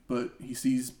leave, but he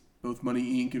sees both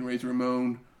Money Inc. and Razor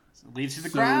Ramon. So leaves to the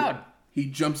So crowd. He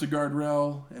jumps a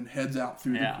guardrail and heads out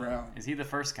through Yeah. the crowd. Is he the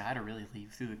first guy to really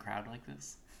leave through the crowd like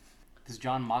this? Does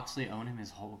John Moxley own him his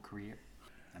whole career?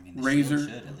 I mean, the Razor. Shield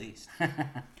should at least.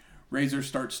 Razor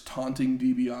starts taunting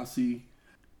DiBiase,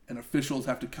 and officials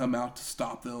have to come out to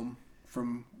stop them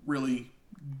from really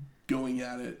going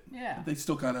at it. Yeah. They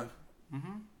still kind of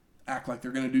act like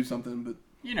they're going to do something, but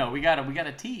You know, we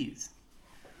gotta tease.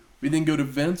 we then go to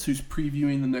Vince, who's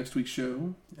previewing the next week's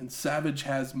show, and Savage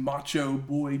has Macho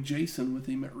Boy Jason with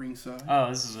him at ringside, Oh,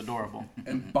 this is adorable.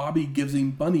 and Bobby gives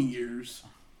him bunny ears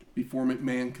before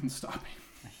McMahon can stop him.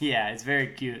 Yeah, it's very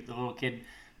cute. The little kid,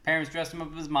 parents dressed him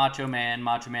up as Macho Man.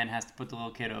 Macho Man has to put the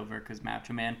little kid over because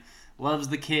Macho Man loves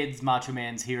the kids. Macho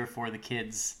Man's here for the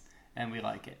kids, and we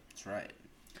like it. That's right.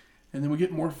 And then we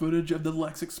get more footage of the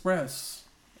Lex Express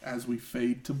as we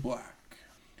fade to black.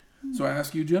 So I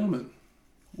ask you, gentlemen,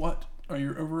 what are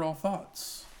your overall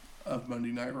thoughts of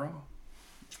Monday Night Raw?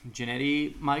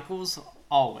 Jannetty Michaels,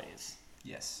 always.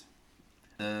 Yes.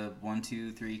 The 1,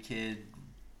 2, 3 Kid,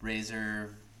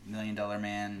 Razor, $1 Million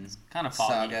Man Kind of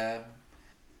foggy. saga.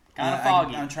 Kind of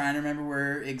foggy. I'm trying to remember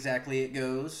where exactly it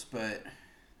goes, but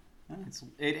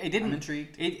It didn't. I'm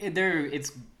intrigued.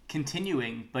 It's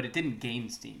continuing, but it didn't gain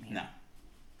steam here. No.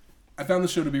 I found the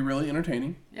show to be really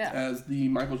entertaining. Yeah. As the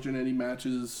Michaels Jannetty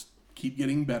matches keep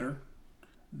getting better.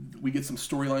 We get some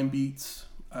storyline beats,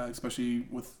 especially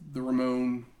with the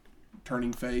Ramon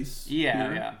turning face. Yeah,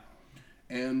 here. yeah.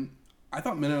 And I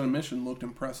thought Men on a Mission looked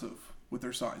impressive with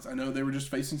their size. I know they were just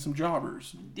facing some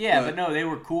jobbers. Yeah, but no, they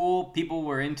were cool. People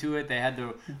were into it. They had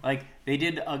they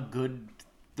did a good.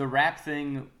 The rap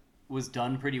thing was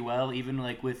done pretty well, even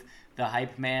with the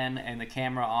hype man and the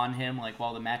camera on him,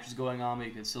 while the match was going on, but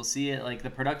you could still see it. The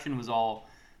production was all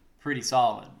pretty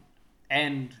solid.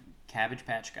 And Cabbage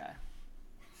Patch Guy.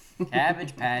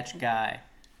 Cabbage Patch Guy.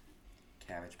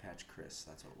 Cabbage Patch Chris,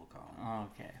 that's what we'll call him.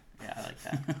 Okay. Yeah, I like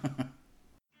that.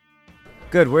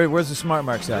 Good. Where's the smart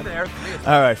marks at?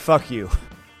 All right. Fuck you.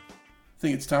 I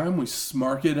think it's time we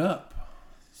smark it up.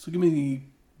 So give me the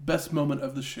Best moment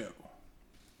of the show.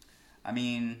 I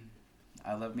mean,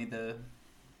 I love me the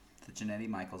Jannetty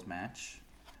Michaels match.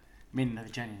 I mean,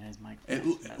 Jenny is Michael. It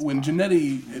looks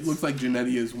like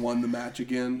Jannetty has won the match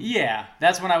again. Yeah,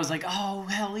 that's when I was like, oh,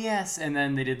 hell yes. And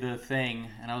then they did the thing,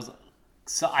 and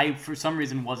I for some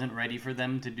reason wasn't ready for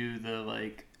them to do the,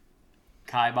 like,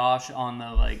 kibosh on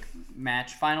the, like,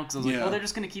 match final, because I was like, oh, they're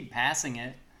just going to keep passing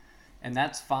it, and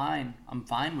that's fine. I'm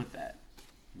fine with that.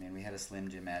 Man, we had a Slim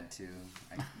Jim ad, too.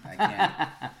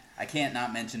 I can't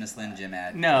not mention a Slim Jim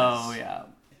ad. No, yeah.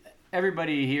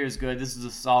 Everybody here is good. This is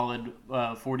a solid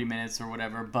 40 minutes or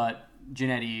whatever, but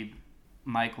Jannetty,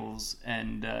 Michaels,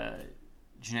 and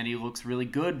Jannetty looks really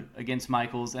good against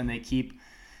Michaels, and they keep,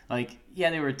 like,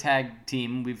 they were a tag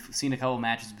team. We've seen a couple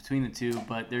matches between the two,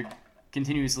 but they're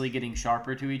continuously getting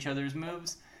sharper to each other's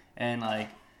moves, and, like,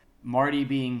 Marty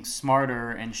being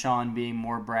smarter and Sean being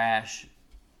more brash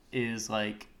is,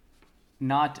 like,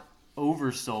 not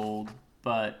oversold,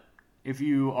 but if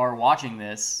you are watching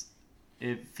this,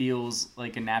 it feels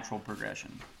like a natural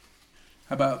progression.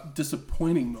 How about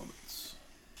disappointing moments?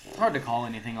 It's hard to call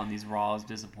anything on these Raws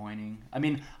disappointing. I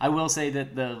mean, I will say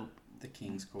that the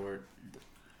King's Court,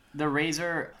 the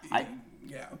Razor,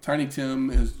 Tiny Tim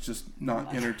is just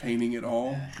not entertaining at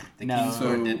all. The King's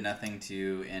Court did nothing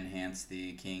to enhance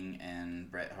the King and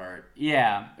Bret Hart.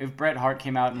 Yeah, if Bret Hart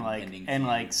came out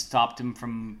and stopped him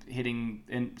from hitting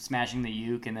and smashing the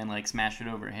uke and then like smashed it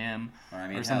over him,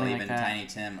 or something like that. Tiny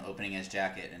Tim opening his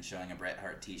jacket and showing a Bret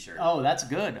Hart T-shirt. Oh, that's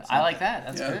good. I like that.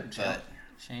 That's good. But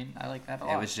Shane, I like that a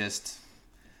lot. It was just,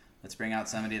 let's bring out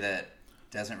somebody that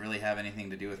doesn't really have anything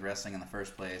to do with wrestling in the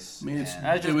first place. I mean,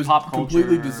 it was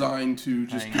completely designed to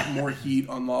just get more heat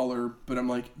on Lawler, but I'm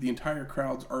like, the entire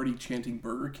crowd's already chanting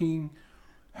Burger King.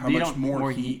 How much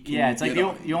more heat can you get on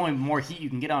him? The only more heat you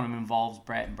can get on him involves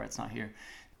Bret, and Bret's not here.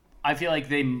 I feel like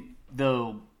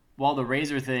while the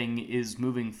Razor thing is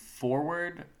moving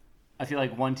forward, I feel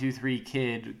like 1, 2, 3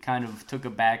 Kid kind of took a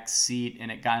back seat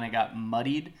and it kind of got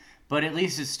muddied. But at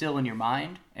least it's still in your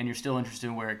mind, and you're still interested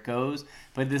in where it goes.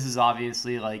 But this is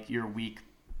obviously like your weak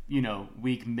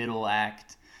middle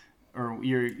act, or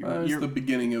it's the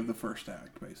beginning of the first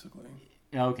act, basically.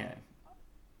 Okay,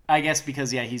 I guess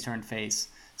because he's turned face,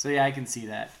 so I can see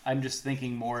that. I'm just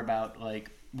thinking more about like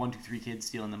 1, 2, 3 Kid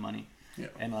stealing the money,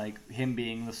 and like him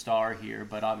being the star here.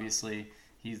 But obviously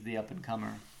he's the up and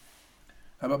comer.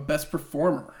 How about best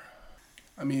performer?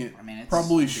 I mean, it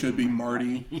probably should be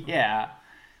Marty. Yeah.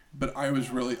 But I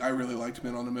really liked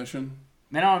Men on a Mission.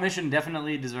 Men on a Mission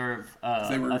definitely deserve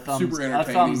they were a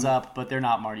thumbs up, but they're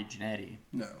not Marty Jannetty.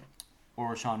 No.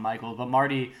 Or Shawn Michaels. But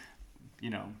Marty,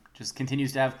 just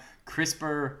continues to have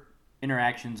crisper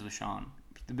interactions with Shawn.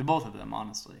 Both of them,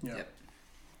 honestly. Yeah. Yep.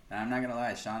 And I'm not going to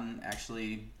lie, Shawn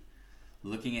actually,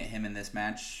 looking at him in this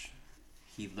match,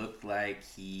 he looked like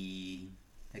he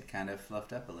had kind of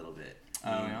fluffed up a little bit.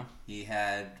 He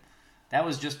had... That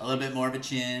was just a little bit more of a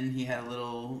chin. He had a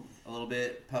little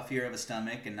bit puffier of a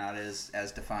stomach and not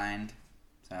as defined.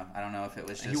 So I don't know if it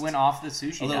was just he went off the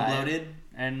sushi a little diet bloated,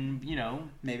 and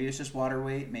maybe it's just water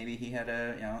weight. Maybe he had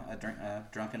a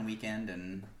drunken weekend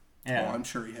and I'm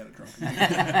sure he had a drunken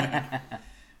weekend.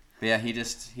 But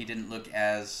he didn't look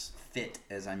as fit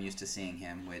as I'm used to seeing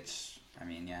him. Which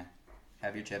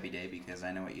have your chubby day because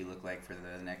I know what you look like for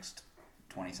the next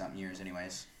 20-something years,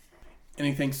 anyways.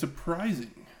 Anything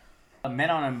surprising?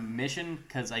 Men on a Mission,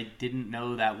 because I didn't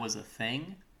know that was a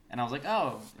thing, and I was like,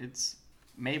 oh, it's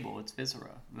Mabel, it's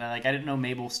Viscera. Like, I didn't know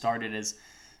Mabel started as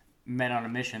Men on a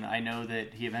Mission. I know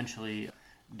that he eventually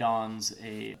dons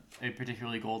a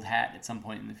particularly gold hat at some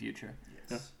point in the future.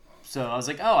 Yes. So I was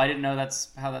like, oh, I didn't know that's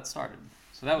how that started.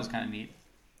 So that was kind of neat.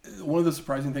 One of the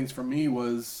surprising things for me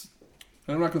was,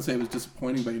 and I'm not going to say it was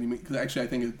disappointing by any means, because actually I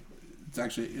think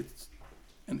it's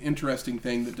an interesting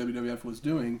thing that WWF was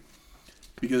doing,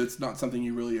 because it's not something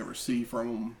you really ever see from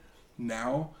them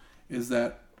now, is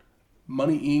that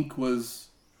Money Inc. was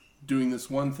doing this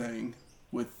one thing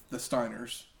with the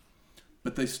Steiners,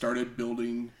 but they started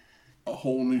building a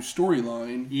whole new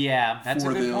storyline. Yeah, that's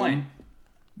a good point.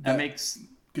 That makes...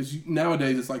 Because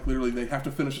nowadays it's like literally they have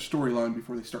to finish a storyline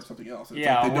before they start something else. It's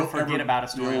like they don't forget about a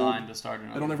storyline to start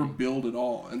another. They don't ever build at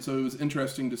all. And so it was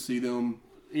interesting to see them...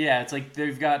 Yeah, it's like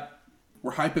they've got...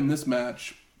 We're hyping this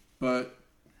match, but...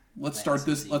 Let's start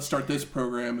this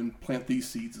program and plant these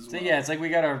seeds as well. So it's like we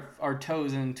got our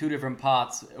toes in 2 different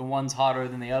pots. One's hotter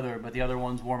than the other, but the other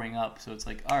one's warming up. So it's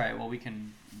like, all right, well, we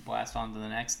can blast on to the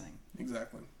next thing.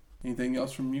 Exactly. Anything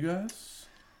else from you guys?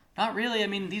 Not really. I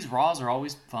mean, these Raws are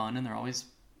always fun, and they're always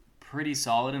pretty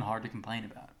solid and hard to complain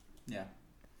about. Yeah.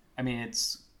 I mean,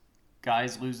 it's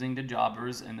guys losing to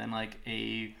jobbers and then like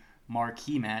a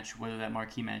marquee match, whether that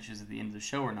marquee match is at the end of the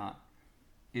show or not,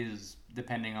 is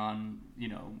depending on,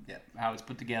 how it's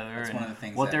put together. That's and one of the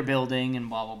things what that- they're building and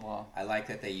blah, blah, blah. I like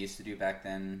that they used to do back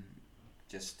then,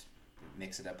 just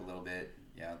mix it up a little bit.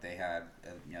 They had,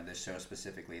 this show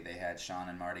specifically, they had Sean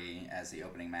and Marty as the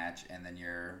opening match, and then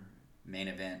your main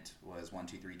event was 1,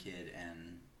 2, 3 Kid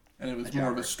And it was a more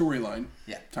of a jobber. storyline.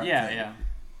 Yeah. type Yeah, thing. yeah.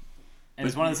 And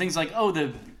it's one of the things like,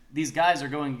 these guys are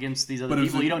going against these other But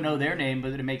people. it's- You don't know their name,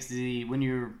 but it makes when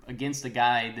you're against a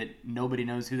guy that nobody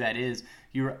knows who that is,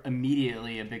 you're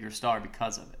immediately a bigger star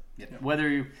because of it. Yep.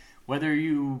 Whether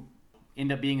you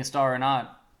end up being a star or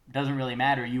not doesn't really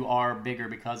matter. You are bigger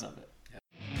because of it.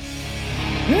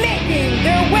 Making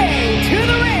their way to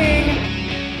the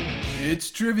ring. It's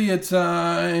trivia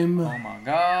time. Oh my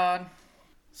God.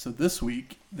 So this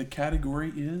week, the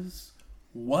category is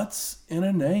What's in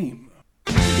a Name?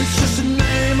 It's just a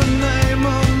name,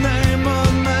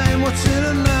 what's in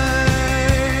a name?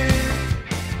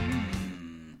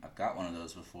 I've got one of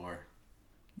those before.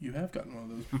 You have gotten one of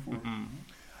those before.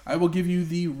 I will give you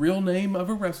the real name of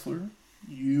a wrestler.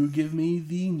 You give me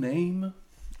the name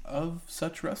of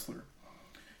such wrestler.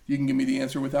 You can give me the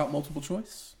answer without multiple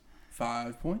choice.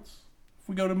 5 points. If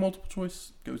we go to multiple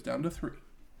choice, it goes down to 3.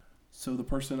 So the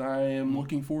person I am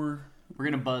looking for... We're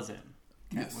going to buzz it.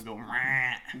 Yes. We'll go,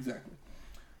 Exactly.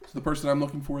 So the person I'm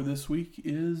looking for this week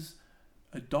is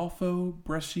Adolfo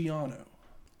Bresciano.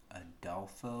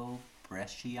 Adolfo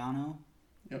Bresciano?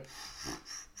 Yep.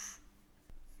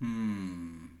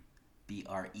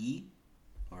 B-R-E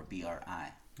or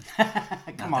B-R-I?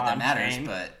 Come Not that on, matters, Shane.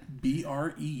 but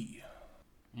B-R-E.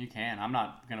 You can. I'm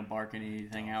not going to bark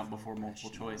anything out before multiple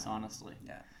choice, honestly.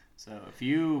 yeah. So if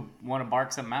you want to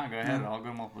bark something out, go ahead. I'll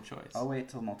go multiple choice. I'll wait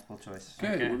till multiple choice.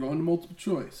 Okay, Okay. we're going to multiple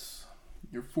choice.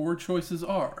 Your 4 choices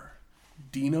are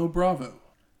Dino Bravo,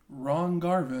 Ron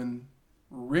Garvin,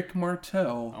 Rick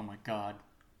Martel, Oh my God.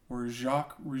 or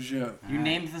Jacques Rougeau. You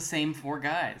named the same 4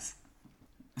 guys.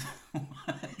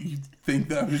 You think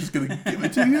that I was just going to give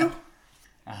it to you?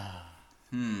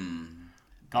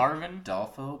 Garvin,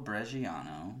 Adolfo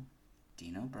Bresciano,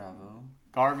 Dino Bravo,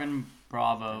 Garvin,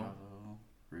 Bravo.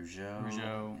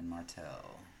 Rougeau, and Martel.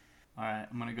 All right,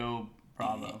 I'm going to go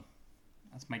Bravo.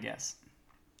 That's my guess.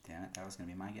 Damn it, that was going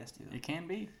to be my guess too. It can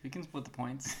be. We can split the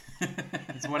points.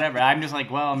 It's whatever. I'm just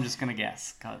like, I'm just going to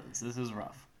guess because this is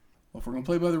rough. Well, if we're going to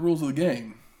play by the rules of the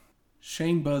game,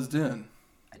 Shane buzzed in.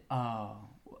 Oh.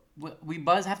 We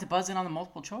have to buzz in on the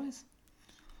multiple choice?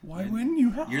 Why wouldn't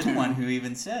you have You're to? the one who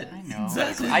even said. I know.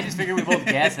 Exactly. I just figured we both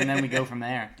guess and then we go from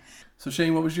there. So,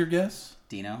 Shane, what was your guess?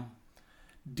 Dino.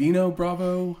 Dino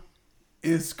Bravo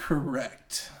is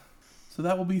correct. So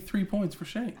that will be 3 points for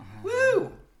Shane.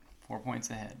 Woo! 4 points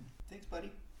ahead. Thanks,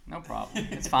 buddy. No problem.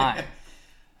 It's fine.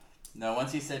 No,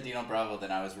 once you said Dino Bravo,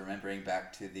 then I was remembering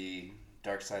back to the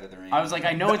Dark Side of the Ring. I was like,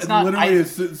 I know it's not. Literally,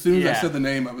 as soon as I yeah. said the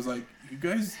name, I was like, you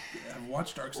guys have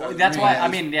watched Dark Side of the That's Ring. why. I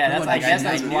mean, yeah. That's. I Like, guess I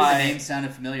that's knew why. the name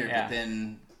sounded familiar, Yeah. but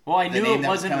then Well, I the knew name it that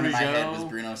was wasn't coming to my head was Rougeau.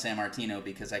 Bruno Sammartino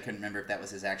because I couldn't remember if that was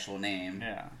his actual name.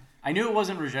 Yeah, I knew it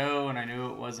wasn't Rougeau, and I knew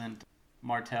it wasn't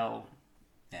Martel.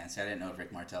 Yeah, so I didn't know if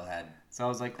Rick Martel had So I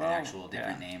was like, an well, actual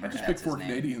different name. I Or just if picked that's 4 his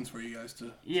name. Canadians for you guys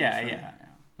to. Yeah, choose from. yeah.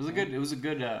 It was a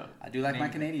good. I do like my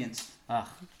name. Canadians. Ugh,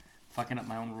 fucking up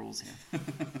my own rules here.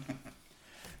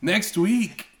 Next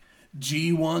week,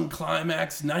 G1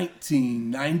 Climax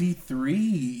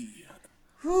 1993.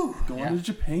 Going Yeah. to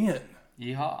Japan.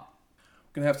 Yeehaw!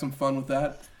 Gonna have some fun with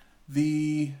that.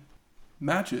 The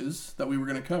matches that we were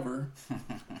gonna cover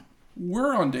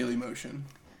were on Daily Motion.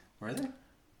 Were they?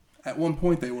 At one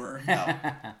point they were, No.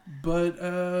 but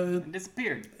It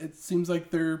disappeared. it seems like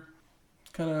they're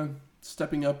kind of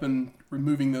stepping up and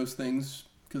removing those things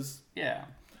because Yeah,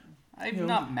 I'm You know,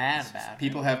 not mad about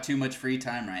People it. have too much free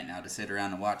time right now to sit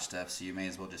around and watch stuff, so you may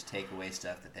as well just take away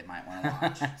stuff that they might want to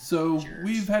watch. so Jerks.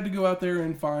 we've had to go out there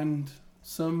and find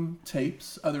some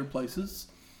tapes other places,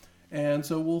 and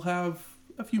so we'll have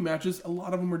a few matches. A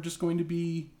lot of them are just going to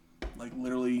be like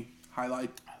literally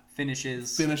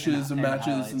Finishes of matches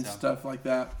highlights, and so. stuff like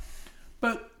that.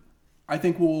 But I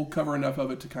think we'll cover enough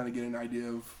of it to kind of get an idea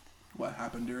of what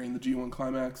happened during the G1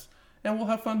 Climax, and we'll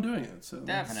have fun doing it. So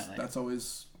Definitely. that's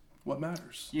always what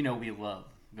matters. You know we love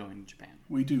going to Japan.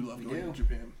 We do love going do. to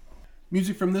Japan.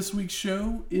 Music from this week's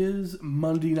show is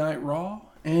Monday Night Raw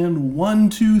and 1,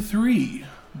 2, 3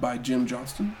 by Jim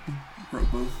Johnston. He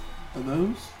wrote both of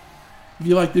those. If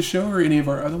you like this show or any of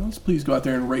our other ones, please go out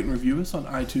there and rate and review us on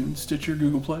iTunes, Stitcher,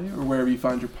 Google Play, or wherever you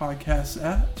find your podcasts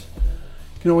at.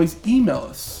 You can always email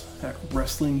us at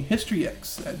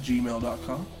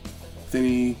wrestlinghistoryx@gmail.com with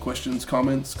any questions,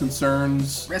 comments,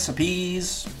 concerns,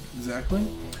 Recipes. exactly.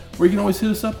 Or you can always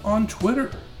hit us up on Twitter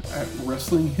at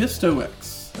Wrestling Histo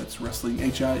X. That's Wrestling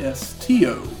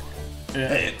HISTO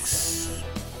X.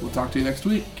 We'll talk to you next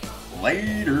week.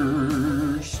 Later.